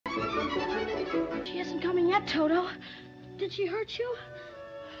She isn't coming yet, Toto. Did she hurt you?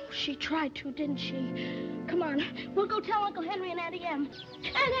 She tried to, didn't she? Come on, we'll go tell Uncle Henry and Auntie Em.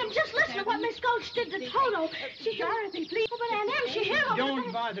 Aunt Em, just listen to what Miss Gulch did to Toto. She Dorothy, please. Oh, but Aunt Em, she hit him.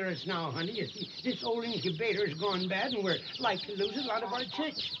 Don't bother us now, honey. You see, this old incubator's gone bad, and we're like to lose a lot of our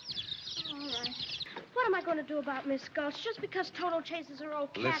chicks. All right. What am I going to do about Miss Gulch just because Toto chases her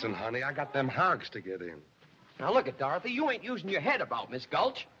old cat? Listen, honey, I got them hogs to get in. Now, look at Dorothy. You ain't using your head about Miss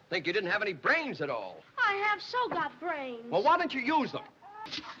Gulch. Think you didn't have any brains at all. I have so got brains. Well, why don't you use them?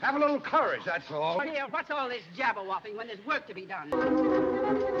 Have a little courage, that's all. Oh, dear, what's all this jabber-wopping when there's work to be done?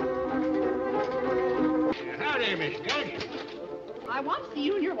 Howdy, Miss Gulch. I want to see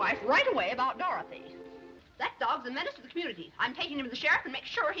you and your wife right away about Dorothy. That dog's a menace to the community. I'm taking him to the sheriff and make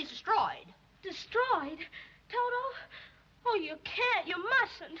sure he's destroyed. Destroyed? Toto? Oh, you can't. You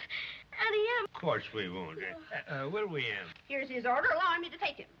mustn't. Auntie Em. Of course we won't. Where we am? Here's his order allowing me to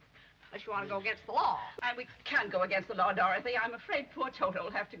take him. Unless you want to go against the law. We can't go against the law, Dorothy. I'm afraid poor Toto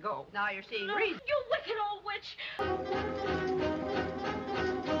will have to go. Now you're seeing reason. You wicked old witch.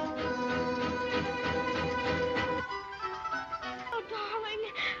 Oh, darling.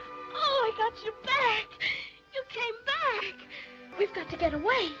 Oh, I got you back. You came back. We've got to get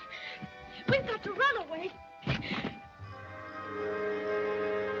away. We've got to run away.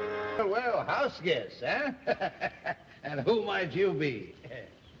 Well, house guests, huh? And who might you be?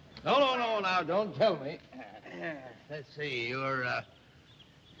 No, now, don't tell me. Let's see,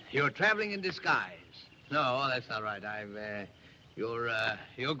 you're traveling in disguise. No, that's not right.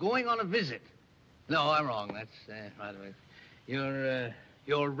 You're going on a visit. No, I'm wrong. That's right away.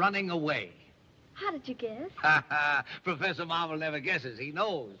 You're running away. How did you guess? Professor Marvel never guesses. He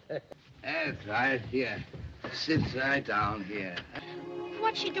knows. That's right. Here. Sit right down here.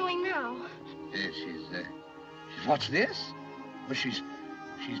 What's she doing now? She's what's this? Well, she's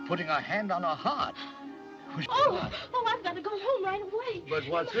putting her hand on her heart. Oh, I've got to go home right away. But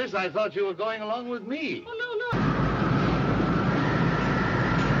what's this? I thought you were going along with me. Oh, no.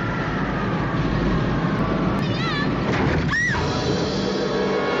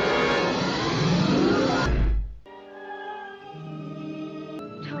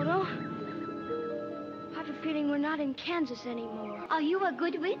 Toto, I've a feeling we're not in Kansas anymore. Are you a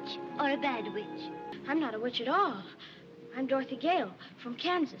good witch or a bad witch? I'm not a witch at all. I'm Dorothy Gale from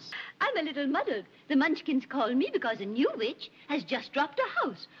Kansas. I'm a little muddled. The Munchkins call me because a new witch has just dropped a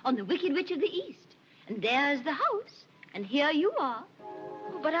house on the Wicked Witch of the East. And there's the house, and here you are.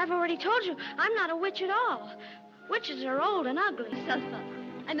 Oh, but I've already told you, I'm not a witch at all. Witches are old and ugly. Sulphur,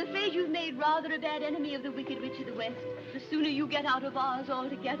 I'm afraid you've made rather a bad enemy of the Wicked Witch of the West. The sooner you get out of Oz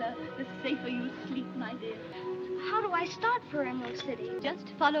altogether, the safer you'll sleep, my dear. How do I start for Emerald City? Just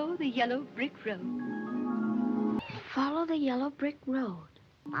follow the yellow brick road. Follow the yellow brick road.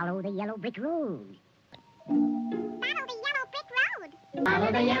 Follow the yellow brick road.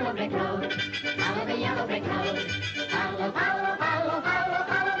 Follow the yellow brick road. Follow the yellow brick road. Follow, follow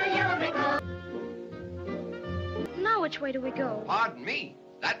the yellow brick road. Now which way do we go? Pardon me.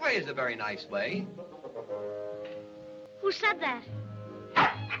 That way is a very nice way. Who said that?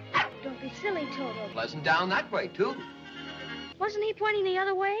 Don't be silly, Toto. Pleasant down that way, too. Wasn't he pointing the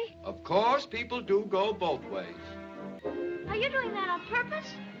other way? Of course, people do go both ways. Are you doing that on purpose?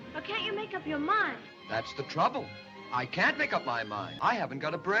 Or can't you make up your mind? That's the trouble. I can't make up my mind. I haven't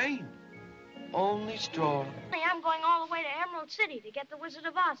got a brain. Only straw. I'm going all the way to Emerald City to get the Wizard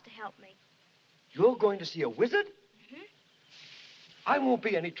of Oz to help me. You're going to see a wizard? Mm-hmm. I won't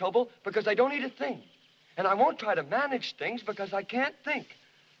be any trouble because I don't need a thing. And I won't try to manage things because I can't think.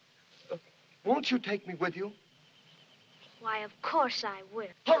 Won't you take me with you? Why, of course I will.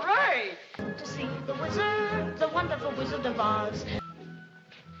 Hooray! To see the wizard, the wonderful Wizard of Oz.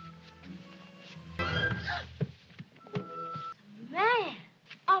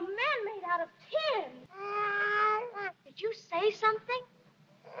 A man made out of tin. Did you say something?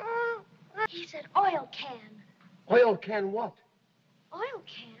 He said oil can. Oil can what? Oil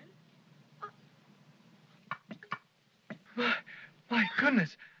can? My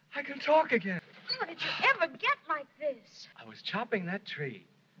goodness, I can talk again. How did you ever get like this? I was chopping that tree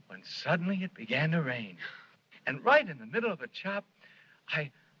when suddenly it began to rain. And right in the middle of the chop,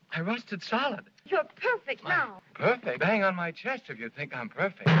 I rusted solid. You're perfect now. Perfect? Bang on my chest if you think I'm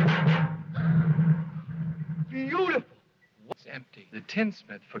perfect. Beautiful. It's empty. The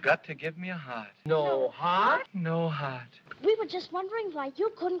tinsmith forgot to give me a heart. No heart? No heart. We were just wondering why you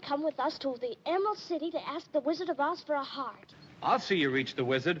couldn't come with us to the Emerald City to ask the Wizard of Oz for a heart. I'll see you reach the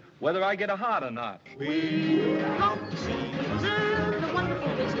wizard, whether I get a heart or not. We'll come to see the wizard, the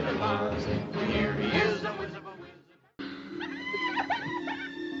wonderful Wizard of Oz. Here he is, the Wizard of Wizard.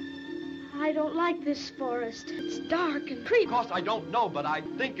 I don't like this forest. It's dark and creepy. Of course, I don't know, but I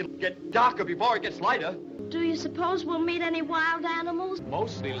think it'll get darker before it gets lighter. Do you suppose we'll meet any wild animals?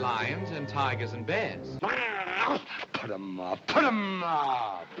 Mostly lions and tigers and bears. Put 'em up. Put 'em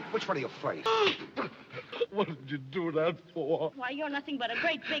up. Which one are you afraid? What did you do that for? Why, you're nothing but a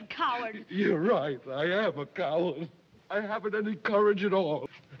great big coward. You're right. I am a coward. I haven't any courage at all.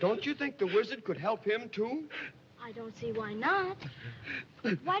 Don't you think the wizard could help him, too? I don't see why not.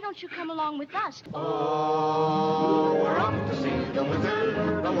 Why don't you come along with us? Oh, we're off to see the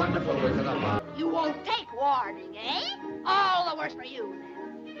wizard, the wonderful Wizard of Oz. You won't take warning, eh? All the worse for you,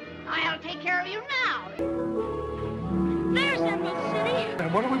 then. I'll take care of you now. There's Emerald City.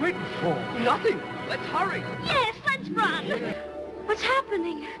 And what are we waiting for? Nothing. Let's hurry. Yes, let's run. What's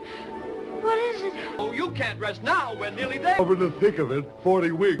happening? What is it? Oh, you can't rest now. We're nearly there. Over to think of it,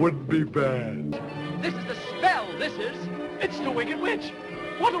 40 weeks wouldn't be bad. This is the spell, this is. It's the Wicked Witch.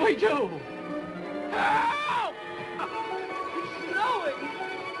 What do we do? Help! It's snowing.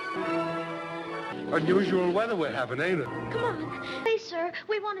 Unusual weather we're having, ain't it? Come on. Please, sir,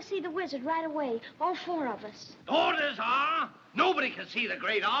 we want to see the wizard right away. All 4 of us. Orders are, nobody can see the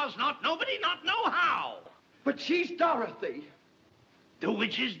Great Oz, not nobody, not no how. But she's Dorothy. The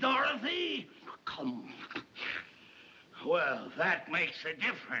witch is Dorothy? Come. Well, that makes a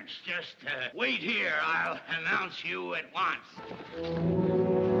difference. Just wait here. I'll announce you at once.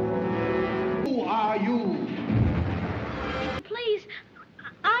 Who are you? Please,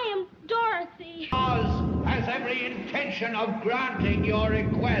 I am Dorothy. Oz has every intention of granting your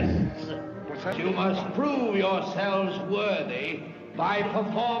requests. What's that? You must prove yourselves worthy by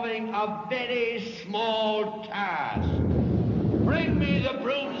performing a very small task. Bring me the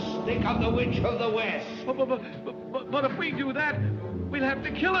broomstick of the Witch of the West. But if we do that, we'll have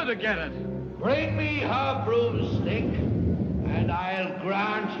to kill her to get it. Bring me her broomstick, and I'll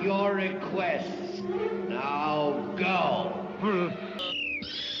grant your requests. Now go.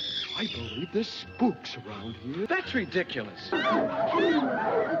 I believe there's spooks around here. That's ridiculous.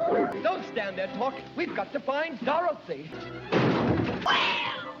 Don't stand there talking. We've got to find Dorothy.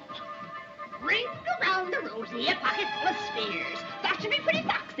 Well, ring around the rosy, a pocket full of spears. That should be pretty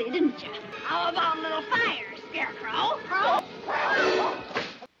foxy, didn't you? How about a little fire, Scarecrow?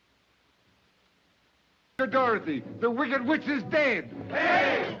 Dorothy, the Wicked Witch is dead.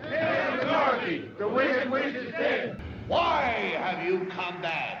 Hey, Dorothy, the Wicked Witch is dead. Why have you come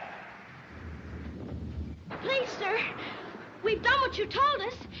back? Please, sir, we've done what you told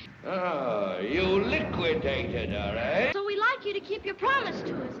us. Oh, you liquidated her, eh? So we'd like you to keep your promise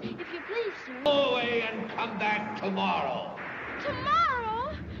to us, if you please, sir. Go away and come back tomorrow.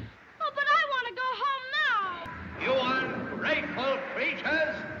 Tomorrow? Oh, but I want to go home now. You ungrateful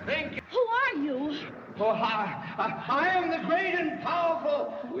creatures think... Who are you? Oh, I am the great and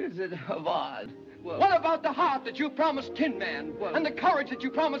powerful Wizard of Oz. What about the heart that you promised Tin Man? And the courage that you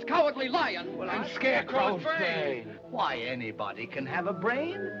promised Cowardly Lion? Well, I'm Scarecrow's brain. Why, anybody can have a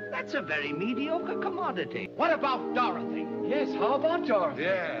brain. That's a very mediocre commodity. What about Dorothy? Yes, how about Dorothy?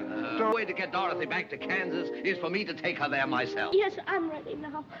 Yeah. The way to get Dorothy back to Kansas is for me to take her there myself. Yes, I'm ready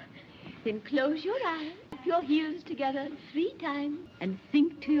now. Then close your eyes, put your heels together 3 times, and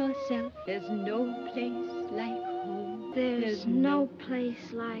think to yourself, there's no place like home. There's no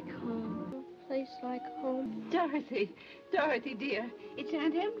place like home. No place like home. Dorothy, dear, it's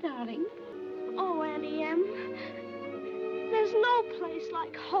Aunt Em, darling. Oh, Auntie Em, there's no place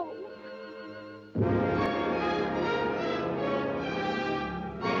like home.